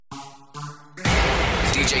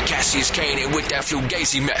DJ Cassius Kane and with that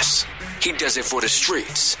Fugazi mess. He does it for the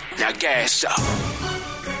streets. Now gas up.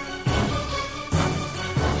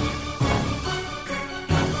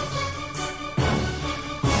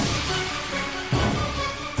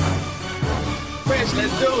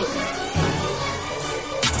 Let's do it.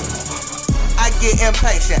 I get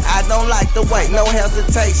impatient, I don't like the wait, no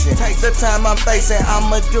hesitation. The time I'm facing,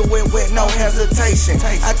 I'ma do it with no hesitation.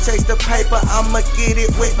 I chase the paper, I'ma get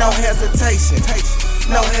it with no hesitation.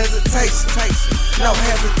 No hesitation, no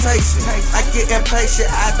hesitation. I get impatient,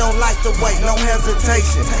 I don't like the wait, no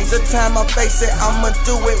hesitation. The time I'm facing, I'ma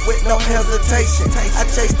do it with no hesitation. I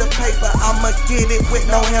chase the paper, I'ma get it with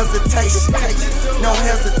no hesitation. No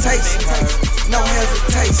hesitation, no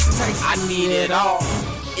hesitation. I need it all,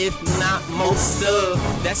 if not most of.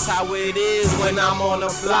 That's how it is when I'm on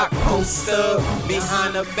a block poster.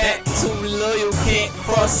 Behind the back, too loyal, can't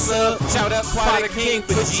cross up. Shout out Quad King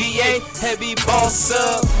for GA, heavy boss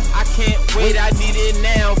up. I can't wait, I need it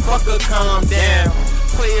now, fucker calm down.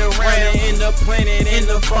 Play around in the planet, in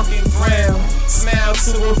the fucking ground. Smile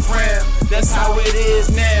to a frown, that's how it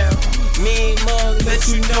is now. Mean mug, let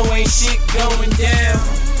you know ain't shit going down.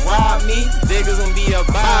 Rob me, niggas gon' be a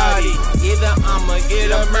body. Either I'ma get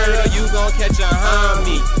a murder, you gon' catch a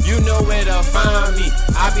homie. You know where to find me.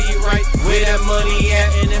 I be right where that money at.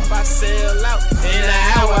 And if I sell out in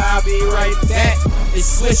an hour, I'll be right back. It's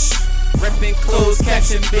Swish, reppin' clothes,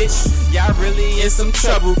 Caption, bitch. Y'all really in some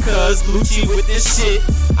trouble, cuz Lucci with this shit.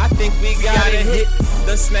 I think we got a hit,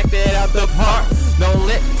 done smack that out the park. Don't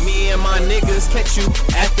let me and my niggas catch you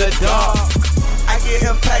at the dark. I get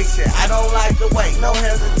impatient, I don't like the wait, no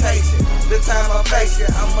hesitation. The time I'm facing,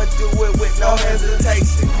 I'ma do it with no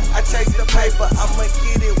hesitation. I chase the paper, I'ma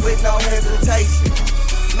get it with no hesitation.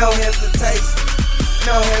 No hesitation,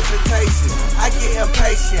 no hesitation. I get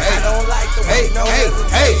impatient, I don't like the wait, no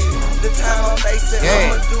hesitation. The time I'm facing,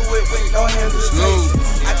 I'ma do it with no hesitation.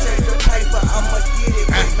 I chase the paper, I'ma get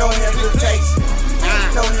it with no hesitation.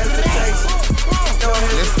 No hesitation, no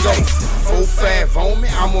hesitation. 4-5 on me,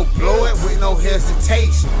 I'ma blow it with no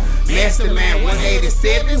hesitation. Masterman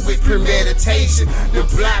 187 with premeditation. The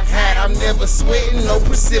block high, I'm never sweating, no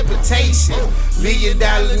precipitation. $1 million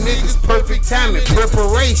niggas, perfect timing,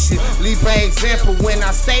 preparation. Leave by example when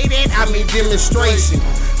I say that, I mean demonstration.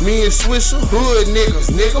 Me and SWISSA, hood niggas,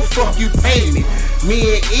 nigga, fuck you pay me.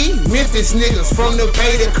 Me and E, Memphis niggas, from the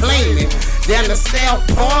Bay to claiming. Down the South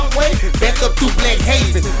Parkway, back up through Black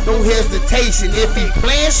Haven. No hesitation, if he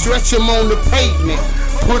playin', stretch him on the pavement.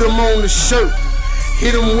 Put him on the shirt,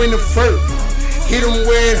 hit him when the fur, hit him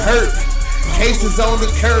where it hurt. Cases on the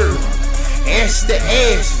curb, ash to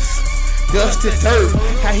ashes, dust to dirt.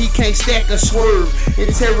 How he can't stack a swerve.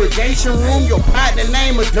 Interrogation room, your partner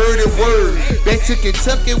name a dirty word. Back to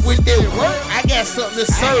Kentucky with that work, I got something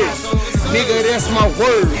to serve. Nigga, that's my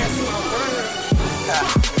word.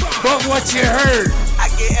 Fuck what you heard. I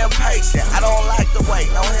get impatient, I don't like the wait,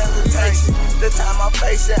 no hesitation. The time I'm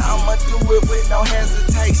facing, I'ma do it with no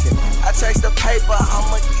hesitation. I chase the paper,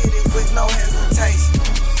 I'ma get it with no hesitation.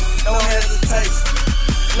 No hesitation,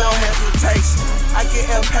 no hesitation. I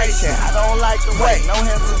get impatient, I don't like the wait, no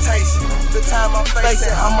hesitation. The time I'm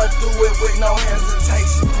facing, I'ma do it with no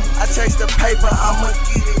hesitation. I chase the paper, I'ma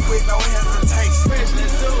get it with no hesitation.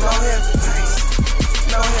 No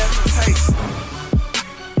hesitation, no hesitation.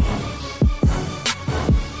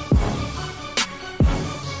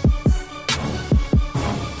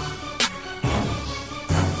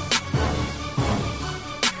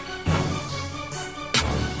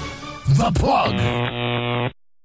 The Plug.